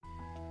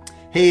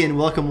Hey, and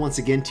welcome once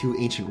again to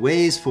Ancient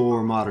Ways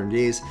for Modern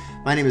Days.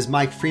 My name is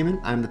Mike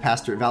Freeman. I'm the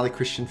pastor at Valley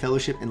Christian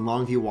Fellowship in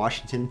Longview,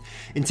 Washington.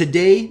 And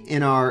today,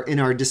 in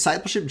our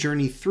discipleship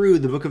journey through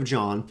the book of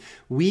John,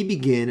 we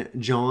begin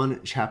John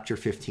chapter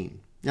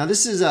 15. Now,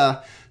 this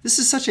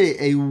is such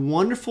a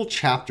wonderful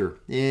chapter,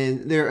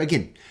 and there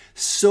again,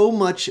 so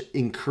much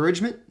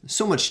encouragement,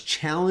 so much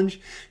challenge.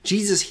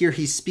 Jesus here,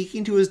 he's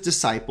speaking to his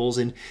disciples,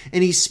 and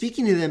he's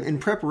speaking to them in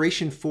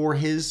preparation for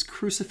his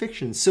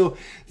crucifixion. So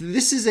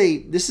this is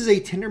a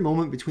tender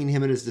moment between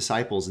him and his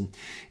disciples. And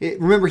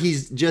remember,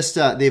 he's just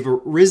they've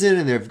risen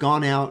and they've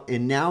gone out,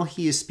 and now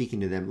he is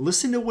speaking to them.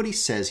 Listen to what he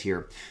says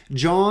here,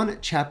 John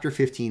chapter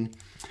 15.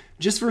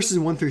 Just verses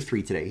 1 through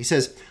 3 today. He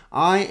says,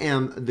 I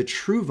am the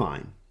true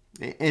vine,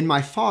 and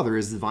my Father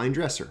is the vine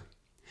dresser.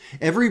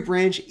 Every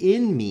branch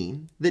in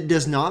me that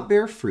does not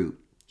bear fruit,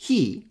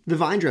 he, the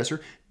vine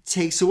dresser,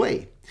 takes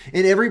away.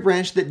 And every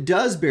branch that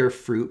does bear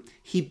fruit,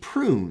 he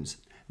prunes,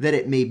 that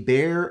it may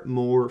bear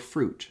more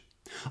fruit.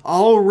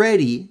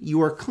 Already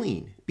you are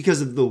clean because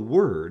of the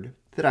word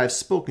that I've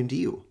spoken to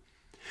you.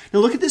 Now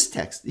look at this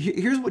text.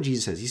 Here's what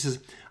Jesus says. He says,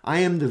 I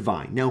am the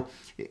vine. Now,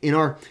 in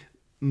our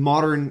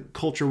modern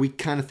culture, we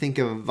kind of think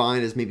of a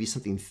vine as maybe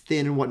something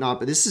thin and whatnot,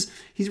 but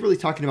he's really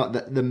talking about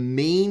the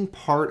main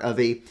part of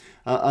a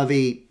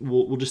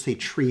we'll just say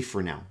tree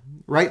for now,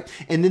 right?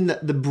 And then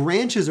the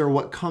branches are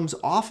what comes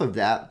off of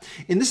that,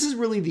 and this is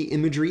really the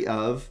imagery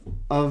of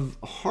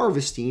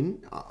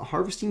harvesting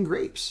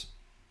grapes.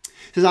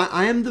 It says,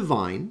 I am the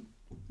vine,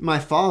 my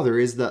Father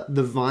is the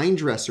vine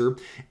dresser,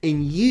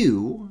 and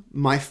you,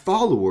 my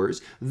followers,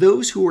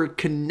 those who are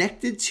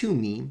connected to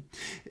me,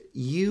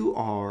 you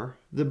are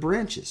the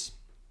branches.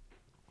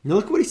 Now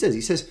look what he says.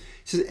 He says,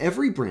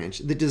 every branch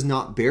that does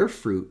not bear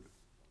fruit,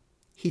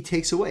 he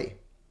takes away.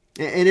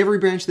 And every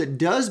branch that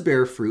does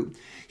bear fruit,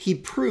 he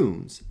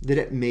prunes that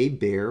it may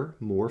bear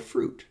more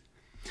fruit.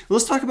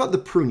 Let's talk about the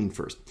pruning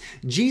first.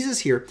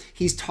 Jesus here,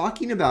 he's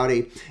talking about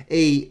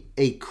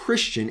a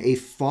Christian, a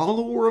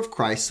follower of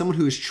Christ, someone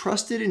who is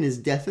trusted in his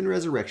death and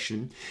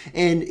resurrection.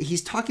 And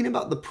he's talking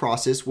about the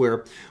process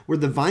where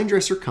the vine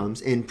dresser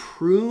comes and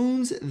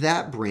prunes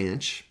that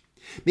branch,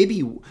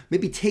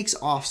 maybe takes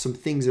off some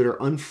things that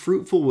are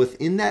unfruitful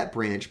within that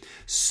branch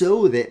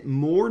so that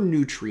more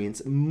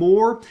nutrients,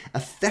 more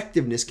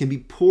effectiveness can be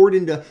poured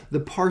into the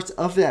parts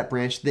of that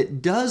branch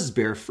that does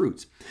bear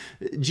fruit.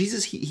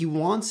 Jesus, he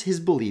wants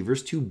his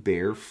believers to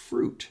bear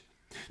fruit,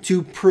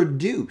 to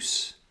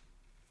produce.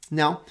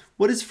 Now,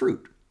 what is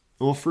fruit?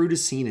 Well, fruit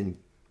is seen in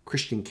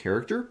Christian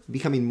character,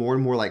 becoming more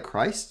and more like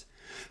Christ.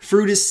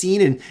 Fruit is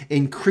seen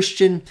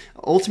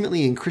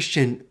ultimately in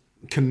Christian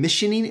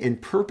commissioning and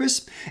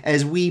purpose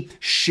as we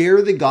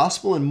share the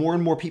gospel and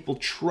more people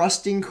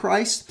trust in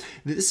Christ.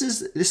 This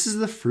is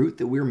the fruit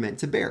that we're meant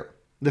to bear.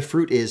 The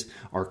fruit is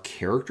our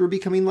character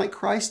becoming like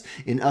Christ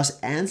and us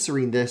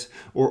answering this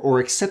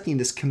or accepting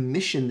this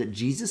commission that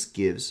Jesus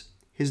gives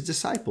his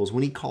disciples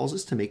when he calls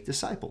us to make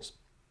disciples.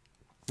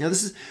 Now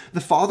this is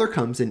the Father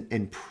comes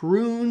and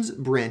prunes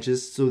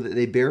branches so that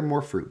they bear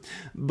more fruit.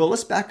 But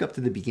let's back up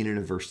to the beginning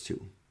of verse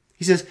 2.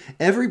 He says,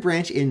 every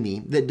branch in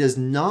me that does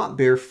not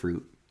bear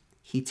fruit,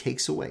 he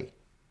takes away.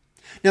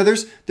 Now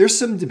there's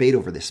some debate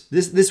over this.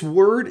 This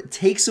word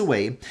takes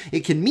away,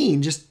 it can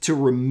mean just to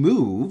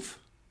remove.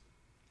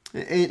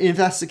 And if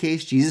that's the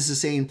case, Jesus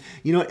is saying,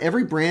 you know what,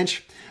 every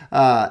branch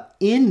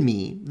in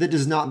me that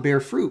does not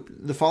bear fruit,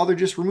 the Father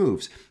just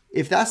removes.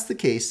 If that's the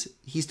case,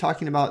 he's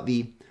talking about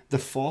the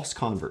false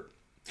convert.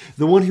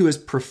 The one who has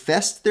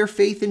professed their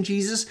faith in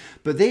Jesus,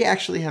 but they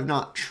actually have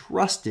not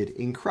trusted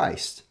in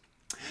Christ.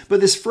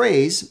 But this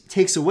phrase,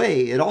 takes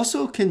away, it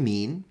also can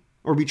mean,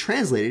 or be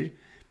translated,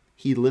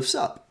 he lifts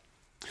up.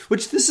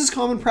 Which this is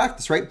common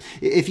practice, right?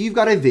 If you've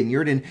got a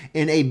vineyard and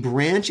a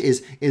branch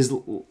is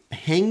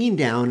hanging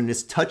down and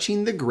is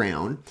touching the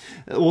ground,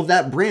 well,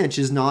 that branch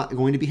is not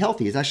going to be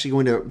healthy. It's actually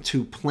going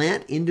to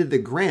plant into the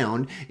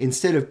ground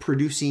instead of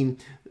producing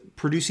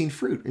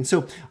fruit. And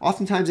so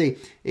oftentimes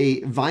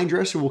a vine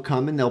dresser will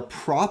come and they'll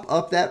prop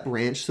up that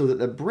branch so that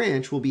the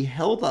branch will be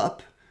held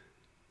up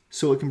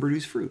so it can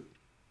produce fruit.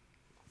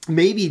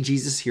 Maybe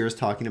Jesus here is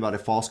talking about a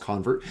false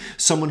convert,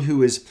 someone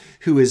who is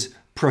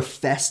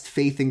professed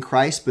faith in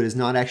Christ but is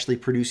not actually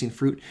producing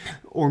fruit.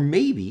 Or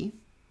maybe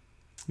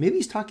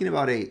he's talking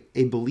about a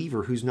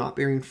believer who's not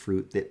bearing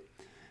fruit that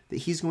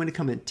he's going to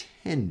come and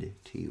tend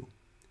to you.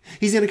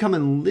 He's going to come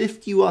and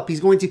lift you up. He's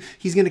going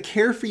to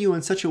care for you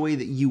in such a way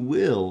that you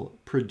will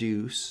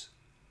produce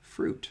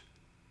fruit.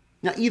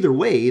 Now, either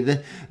way,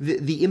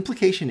 the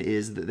implication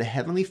is that the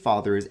Heavenly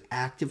Father is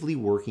actively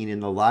working in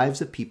the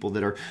lives of people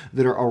that are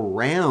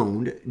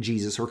around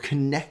Jesus or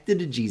connected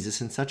to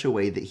Jesus in such a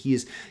way that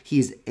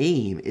his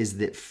aim is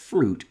that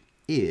fruit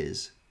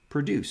is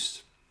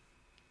produced.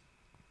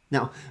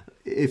 Now,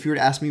 if you were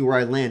to ask me where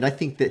I land, I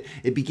think that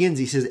it begins,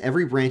 he says,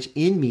 every branch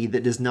in me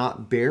that does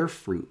not bear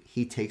fruit,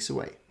 he takes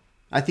away.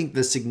 I think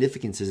the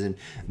significance is in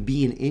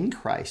being in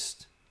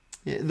Christ.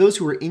 Those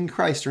who are in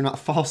Christ are not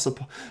false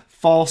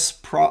false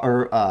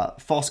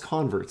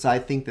converts. I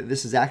think that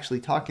this is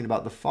actually talking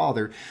about the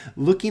Father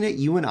looking at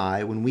you and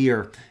I when we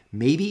are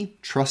maybe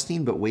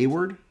trusting but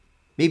wayward,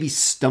 maybe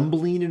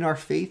stumbling in our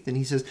faith, and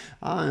he says,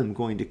 I'm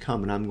going to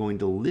come and I'm going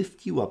to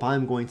lift you up.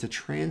 I'm going to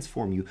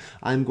transform you.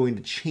 I'm going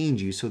to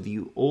change you so that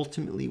you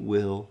ultimately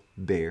will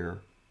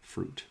bear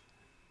fruit.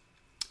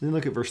 And then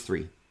look at verse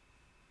 3. It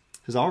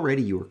says,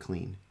 already you are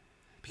clean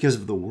because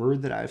of the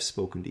word that I have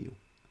spoken to you.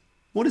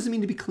 What does it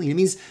mean to be clean? It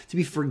means to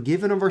be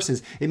forgiven of our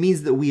sins. It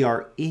means that we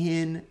are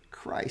in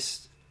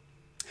Christ.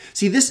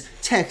 See, this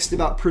text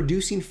about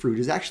producing fruit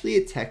is actually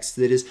a text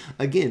that is,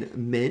 again,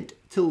 meant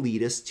to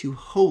lead us to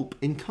hope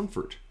and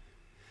comfort.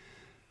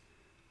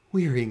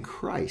 We are in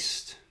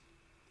Christ.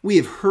 We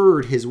have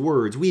heard his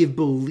words. We have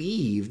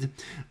believed,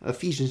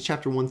 Ephesians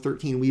chapter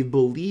 1:13, we have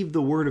believed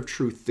the word of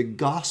truth, the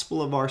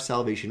gospel of our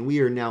salvation. We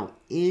are now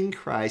in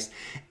Christ.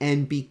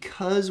 And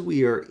because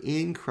we are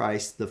in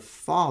Christ, the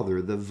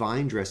Father, the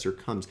vine dresser,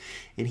 comes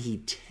and he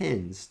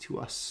tends to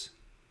us.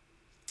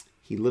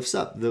 He lifts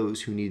up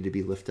those who need to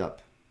be lifted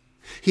up.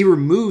 He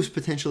removes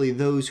potentially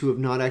those who have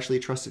not actually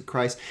trusted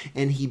Christ,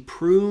 and he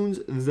prunes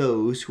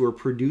those who are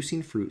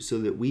producing fruit so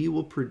that we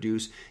will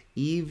produce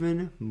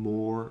even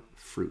more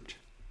fruit.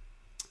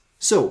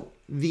 So,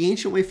 the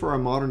ancient way for our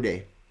modern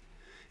day.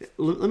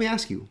 Let me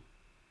ask you,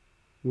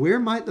 where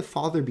might the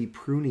Father be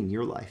pruning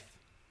your life?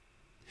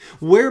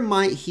 Where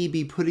might he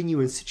be putting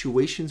you in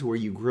situations where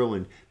you grow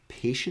in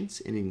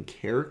patience and in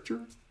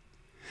character?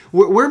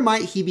 Where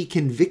might he be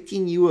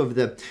convicting you of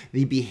the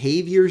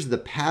behaviors, the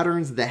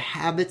patterns, the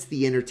habits,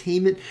 the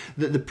entertainment,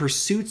 the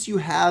pursuits you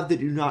have that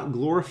do not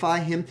glorify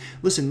him?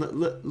 Listen,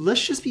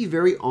 let's just be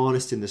very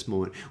honest in this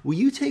moment. Will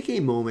you take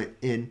a moment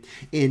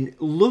and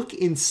look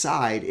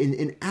inside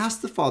and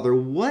ask the Father,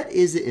 what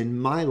is it in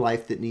my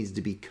life that needs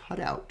to be cut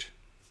out?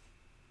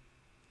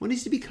 What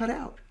needs to be cut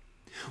out?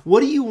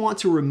 What do you want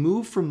to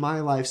remove from my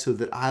life so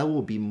that I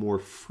will be more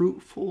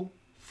fruitful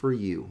for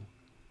you?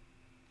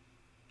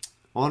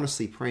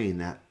 Honestly praying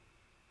that.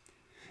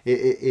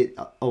 It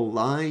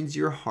aligns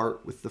your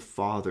heart with the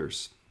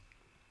Father's.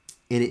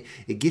 And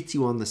it gets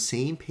you on the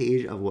same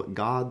page of what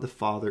God the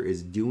Father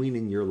is doing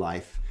in your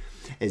life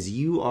as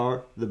you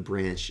are the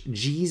branch.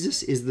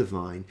 Jesus is the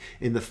vine,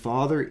 and the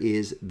Father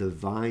is the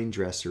vine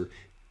dresser,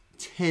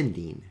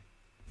 tending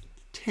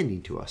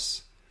to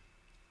us.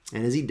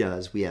 And as he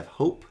does, we have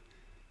hope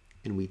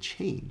and we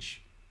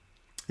change.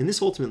 And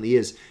this ultimately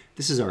is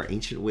our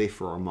ancient way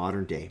for our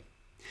modern day.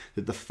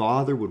 That the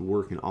Father would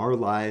work in our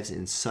lives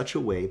in such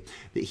a way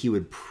that he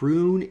would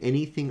prune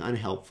anything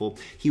unhelpful.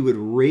 He would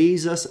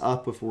raise us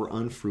up if we're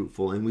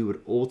unfruitful, and we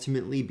would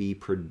ultimately be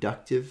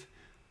productive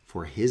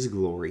for his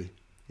glory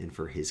and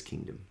for his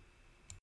kingdom.